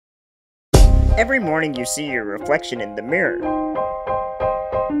Every morning you see your reflection in the mirror.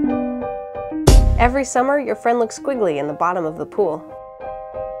 Every summer, your friend looks squiggly in the bottom of the pool.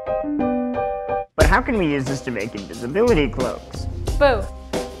 But how can we use this to make invisibility cloaks? Both.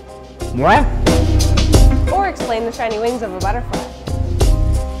 What? Or explain the shiny wings of a butterfly.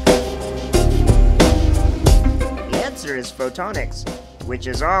 The answer is photonics, which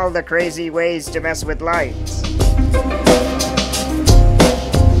is all the crazy ways to mess with lights.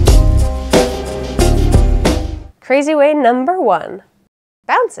 Crazy way number 1.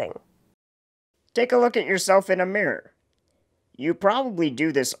 Bouncing. Take a look at yourself in a mirror. You probably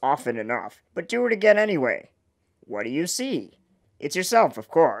do this often enough, but do it again anyway. What do you see? It's yourself, of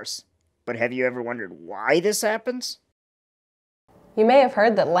course. But have you ever wondered why this happens? You may have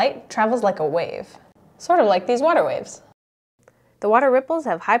heard that light travels like a wave, sort of like these water waves. The water ripples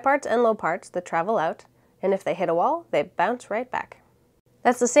have high parts and low parts that travel out, and if they hit a wall, they bounce right back.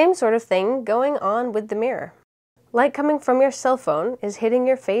 That's the same sort of thing going on with the mirror. Light coming from your cell phone is hitting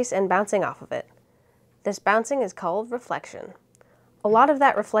your face and bouncing off of it. This bouncing is called reflection. A lot of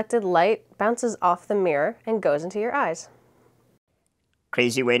that reflected light bounces off the mirror and goes into your eyes.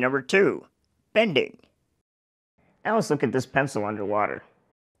 Crazy way number 2, bending. Now let's look at this pencil underwater.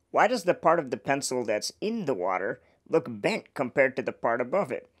 Why does the part of the pencil that's in the water look bent compared to the part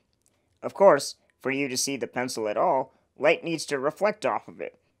above it? Of course, for you to see the pencil at all, light needs to reflect off of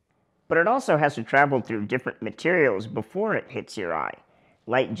it. But it also has to travel through different materials before it hits your eye.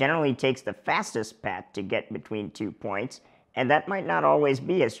 Light generally takes the fastest path to get between 2 points, and that might not always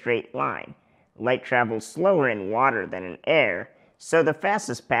be a straight line. Light travels slower in water than in air, so the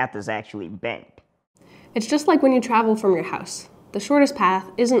fastest path is actually bent. It's just like when you travel from your house. The shortest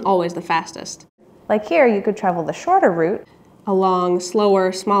path isn't always the fastest. Like here, you could travel the shorter route along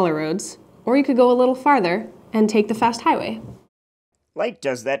slower, smaller roads, or you could go a little farther and take the fast highway. Light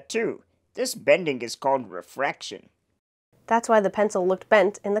does that too. This bending is called refraction. That's why the pencil looked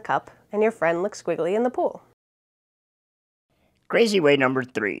bent in the cup and your friend looked squiggly in the pool. Crazy way number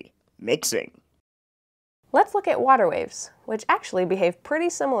 3, mixing. Let's look at water waves, which actually behave pretty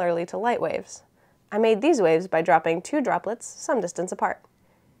similarly to light waves. I made these waves by dropping 2 droplets some distance apart.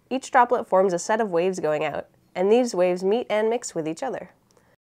 Each droplet forms a set of waves going out, and these waves meet and mix with each other.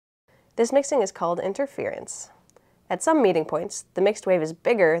 This mixing is called interference. At some meeting points, the mixed wave is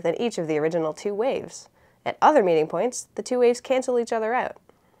bigger than each of the original 2 waves. At other meeting points, the 2 waves cancel each other out.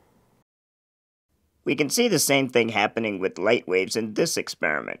 We can see the same thing happening with light waves in this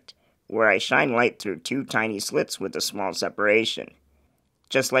experiment, where I shine light through 2 tiny slits with a small separation.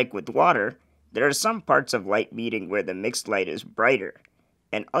 Just like with water, there are some parts of light meeting where the mixed light is brighter,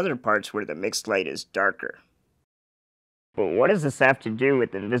 and other parts where the mixed light is darker. But what does this have to do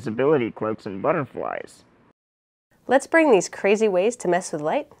with invisibility cloaks and butterflies? Let's bring these crazy ways to mess with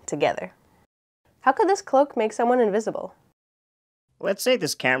light together. How could this cloak make someone invisible? Let's say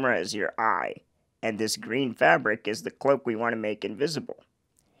this camera is your eye, and this green fabric is the cloak we want to make invisible.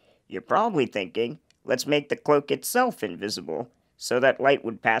 You're probably thinking, let's make the cloak itself invisible so that light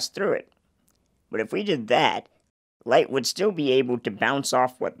would pass through it. But if we did that, light would still be able to bounce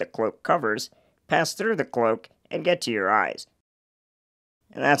off what the cloak covers, pass through the cloak, and get to your eyes.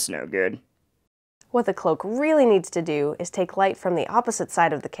 And that's no good. What the cloak really needs to do is take light from the opposite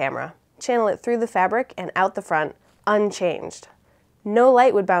side of the camera, channel it through the fabric and out the front, unchanged. No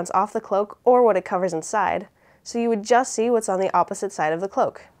light would bounce off the cloak or what it covers inside, so you would just see what's on the opposite side of the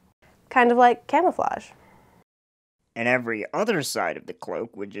cloak. Kind of like camouflage. And every other side of the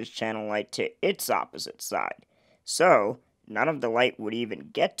cloak would just channel light to its opposite side. So, none of the light would even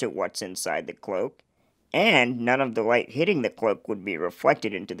get to what's inside the cloak, and none of the light hitting the cloak would be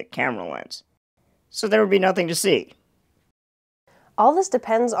reflected into the camera lens. So there would be nothing to see. All this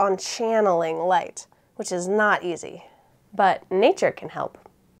depends on channeling light, which is not easy. But nature can help.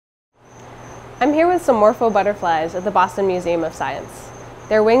 I'm here with some morpho butterflies at the Boston Museum of Science.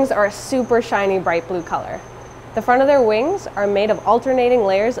 Their wings are a super shiny bright blue color. The front of their wings are made of alternating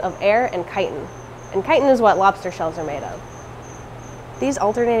layers of air and chitin. And chitin is what lobster shells are made of. These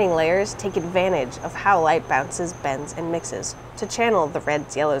alternating layers take advantage of how light bounces, bends, and mixes to channel the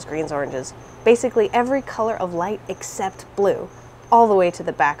reds, yellows, greens, oranges, basically every color of light except blue, all the way to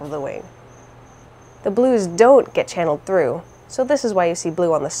the back of the wing. The blues don't get channeled through, so this is why you see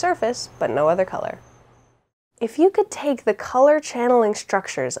blue on the surface, but no other color. If you could take the color channeling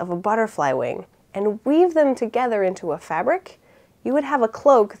structures of a butterfly wing and weave them together into a fabric, you would have a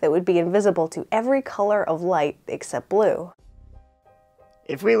cloak that would be invisible to every color of light except blue.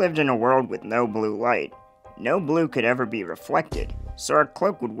 If we lived in a world with no blue light, no blue could ever be reflected, so our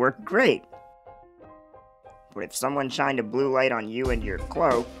cloak would work great. But if someone shined a blue light on you and your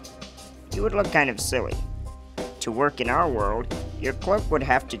cloak, you would look kind of silly. To work in our world, your cloak would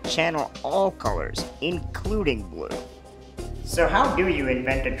have to channel all colors, including blue. So how do you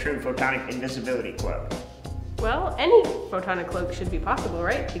invent a true photonic invisibility cloak? Well, any photonic cloak should be possible,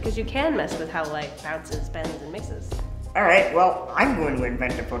 right? Because you can mess with how light bounces, bends, and mixes. Alright, well, I'm going to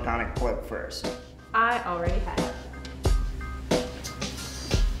invent a photonic cloak first. I already have.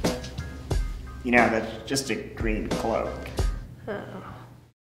 You know, that's just a green cloak. Oh.